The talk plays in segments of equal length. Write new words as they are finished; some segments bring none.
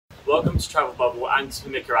Welcome to Travel Bubble and to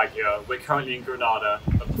Nicaragua. We're currently in Granada,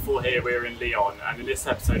 but before here we're in Leon, and in this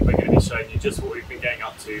episode we're going to be showing you just what we've been getting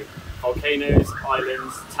up to: volcanoes,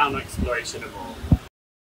 islands, town exploration and more.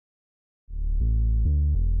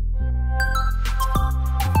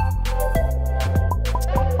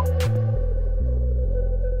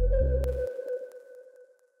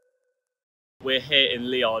 We're here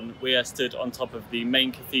in Leon. We are stood on top of the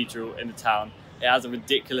main cathedral in the town. It has a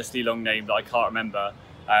ridiculously long name that I can't remember,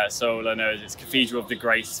 so all I know is it's Cathedral of the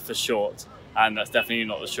Grace for short, and that's definitely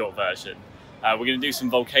not the short version. We're going to do some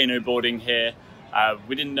volcano boarding here.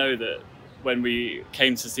 We didn't know that when we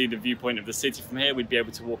came to see the viewpoint of the city from here, we'd be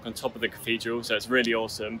able to walk on top of the cathedral, so it's really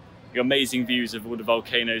awesome. You've got amazing views of all the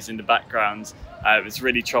volcanoes in the background. It's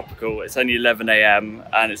really tropical. It's only 11 AM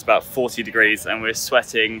and it's about 40 degrees and we're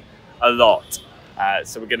sweating a lot.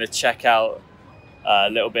 So we're going to check out a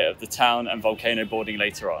little bit of the town and volcano boarding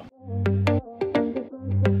later on.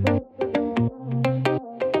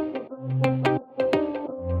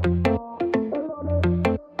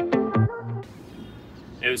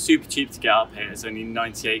 It was super cheap to get up here. It's only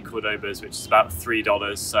 98 Cordobas, which is about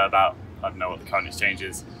 $3, so about, I don't know what the current exchange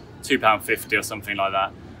is, £2.50 or something like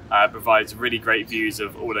that. It provides really great views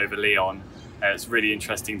of all over Leon. It's really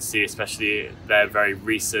interesting to see, especially their very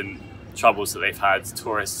recent troubles that they've had.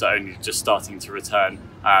 Tourists are only just starting to return.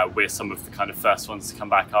 We're some of the kind of first ones to come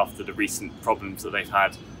back after the recent problems that they've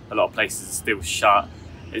had. A lot of places are still shut.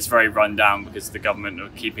 It's very run down because the government are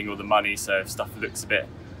keeping all the money, so if stuff looks a bit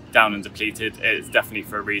down and depleted, it's definitely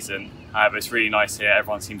for a reason. But it's really nice here.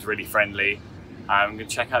 Everyone seems really friendly. I'm going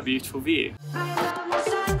to check out a beautiful view.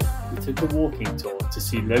 We took a walking tour to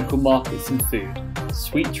see local markets and food,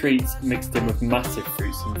 sweet treats mixed in with massive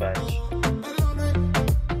fruits and veg.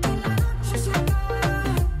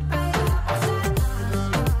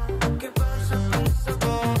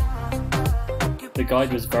 The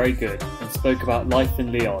guide was very good and spoke about life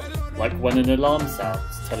in Leon, like when an alarm sounds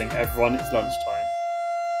telling everyone it's lunchtime.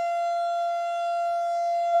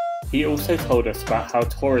 He also told us about how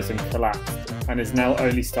tourism collapsed and is now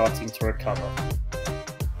only starting to recover.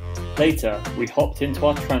 Later, we hopped into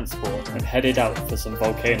our transport and headed out for some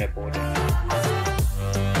volcano boarding.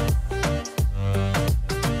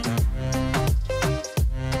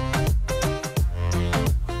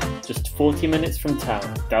 Just 40 minutes from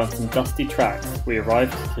town, down some dusty tracks, we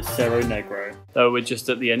arrived to Cerro Negro. So we're just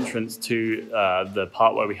at the entrance to the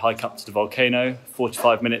part where we hike up to the volcano,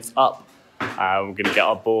 45 minutes up. We're going to get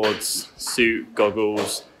our boards, suit,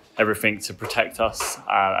 goggles, everything to protect us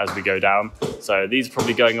as we go down. So these are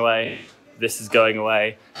probably going away, this is going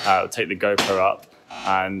away. I'll take the GoPro up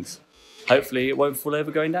and hopefully it won't fall over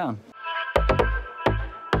going down.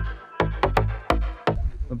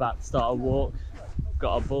 We're about to start a walk.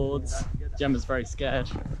 Got our boards. Gemma's very scared.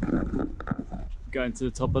 Going to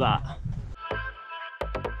the top of that.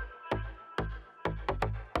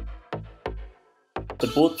 The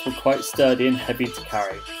boards were quite sturdy and heavy to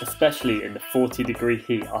carry, especially in the 40-degree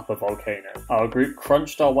heat up a volcano. Our group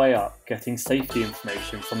crunched our way up, getting safety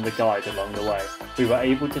information from the guide along the way. We were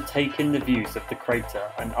able to take in the views of the crater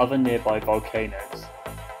and other nearby volcanoes.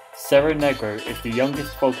 Cerro Negro is the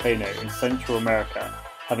youngest volcano in Central America,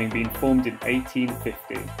 having been formed in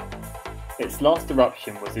 1850. Its last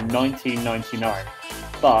eruption was in 1999,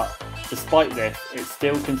 but despite this, it's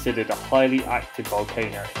still considered a highly active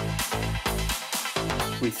volcano.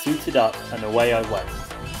 We suited up and away I went.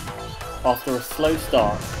 After a slow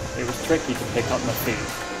start, it was tricky to pick up my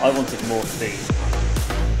feet. I wanted more speed.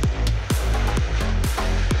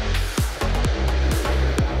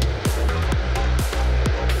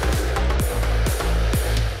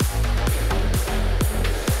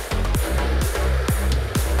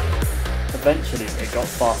 Eventually it got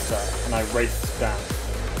faster and I raced down.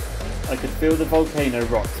 I could feel the volcano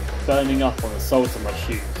rocks burning up on the soles of my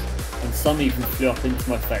shoes, and some even flew up into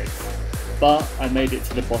my face, but I made it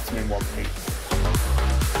to the bottom in one piece.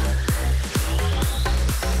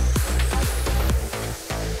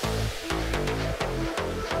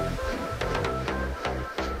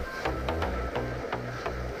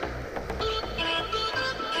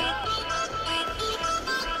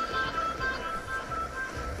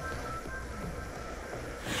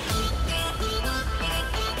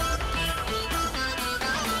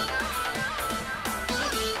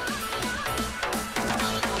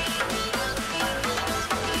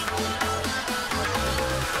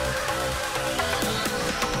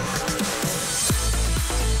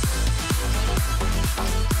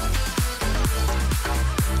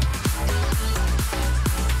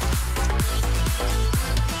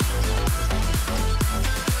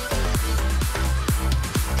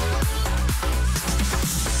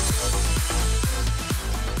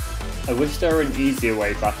 I wish there were an easier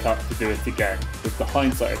way back up to do it again, with the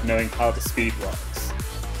hindsight of knowing how the speed works.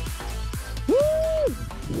 Woo!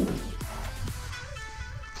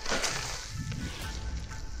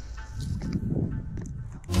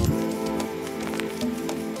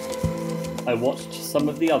 I watched some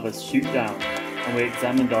of the others shoot down, and we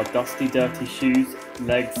examined our dusty, dirty shoes,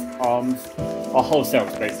 legs, arms, our whole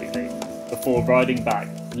selves basically, before riding back,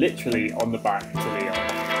 literally on the back, to Leon.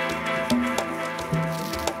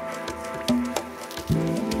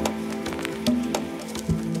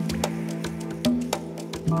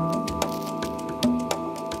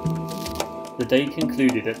 The day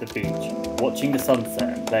concluded at the beach, watching the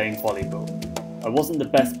sunset and playing volleyball. I wasn't the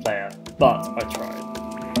best player, but I tried.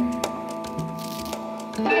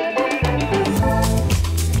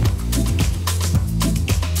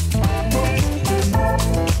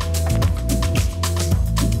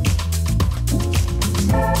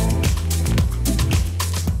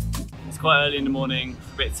 It's quite early in the morning,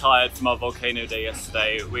 a bit tired from our volcano day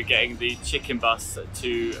yesterday. We're getting the chicken bus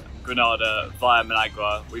to Granada via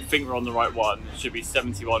Managua. We think we're on the right one. It should be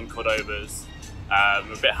 71 Cordobas. A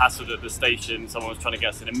bit hassled at the station. Someone was trying to get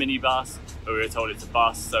us in a minibus, but we were told it's a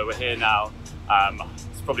bus, so we're here now.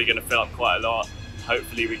 It's probably going to fill up quite a lot.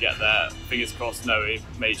 Hopefully we get there. Fingers crossed, no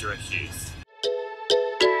major issues.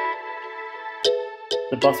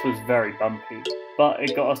 The bus was very bumpy, but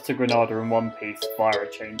it got us to Granada in one piece via a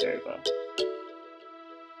changeover.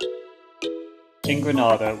 In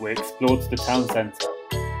Granada, we explored the town centre.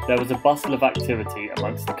 There was a bustle of activity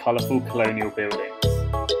amongst the colourful colonial buildings.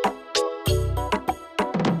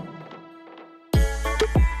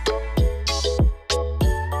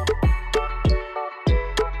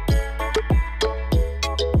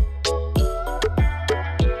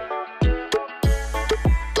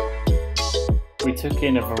 We took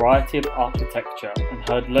in a variety of architecture and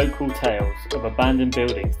heard local tales of abandoned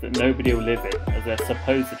buildings that nobody will live in as they're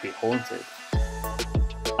supposedly haunted.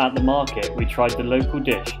 At the market, we tried the local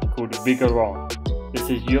dish called vigorón. This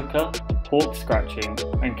is yucca, pork scratching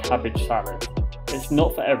and cabbage salad. It's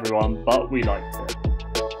not for everyone, but we liked it.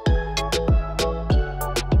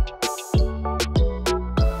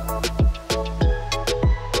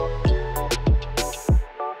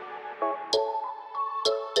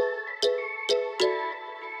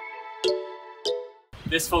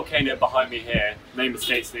 This volcano behind me here, name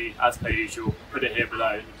escapes me as per usual, put it here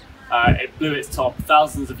below. It blew its top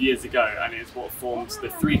thousands of years ago and is what forms the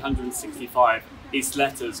 365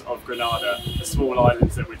 isletas of Granada, the small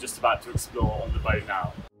islands that we're just about to explore on the boat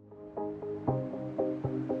now.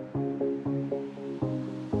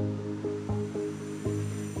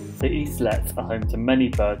 The islets are home to many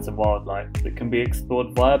birds and wildlife that can be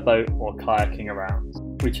explored via boat or kayaking around.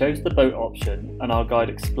 We chose the boat option and our guide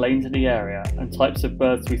explained the area and types of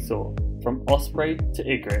birds we saw, from osprey to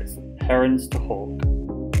egrets, herons to hawk.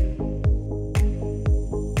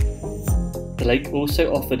 The lake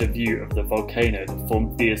also offered a view of the volcano that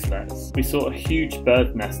formed the islets. We saw a huge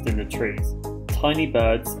bird nest in the trees, tiny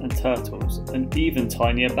birds and turtles, and even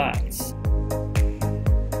tinier bats.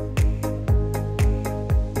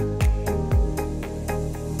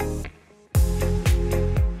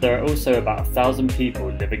 There are also about 1,000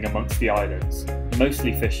 people living amongst the islands,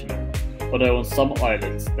 mostly fishermen, although on some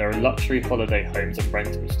islands there are luxury holiday homes and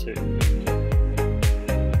rentals too.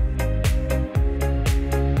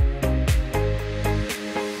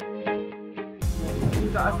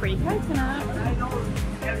 We've got a free coconut.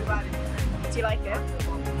 Do you like it?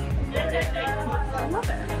 I love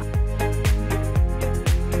it.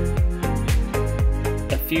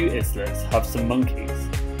 A few islets have some monkeys.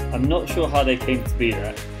 I'm not sure how they came to be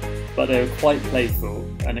there, but they were quite playful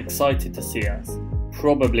and excited to see us,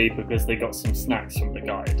 probably because they got some snacks from the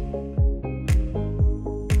guide.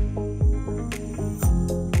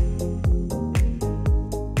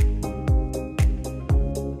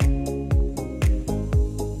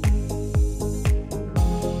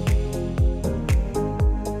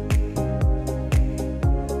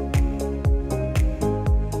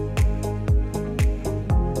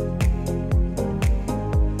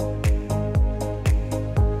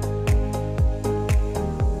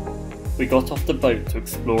 We got off the boat to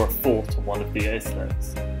explore a fort on one of the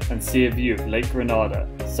islets and see a view of Lake Granada,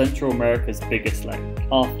 Central America's biggest lake.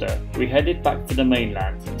 After, we headed back to the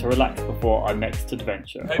mainland to relax before our next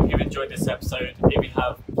adventure. I hope you've enjoyed this episode. If you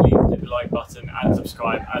have, please hit the like button and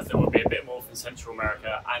subscribe, as there will be a bit more from Central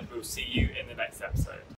America, and we'll see you in the next episode.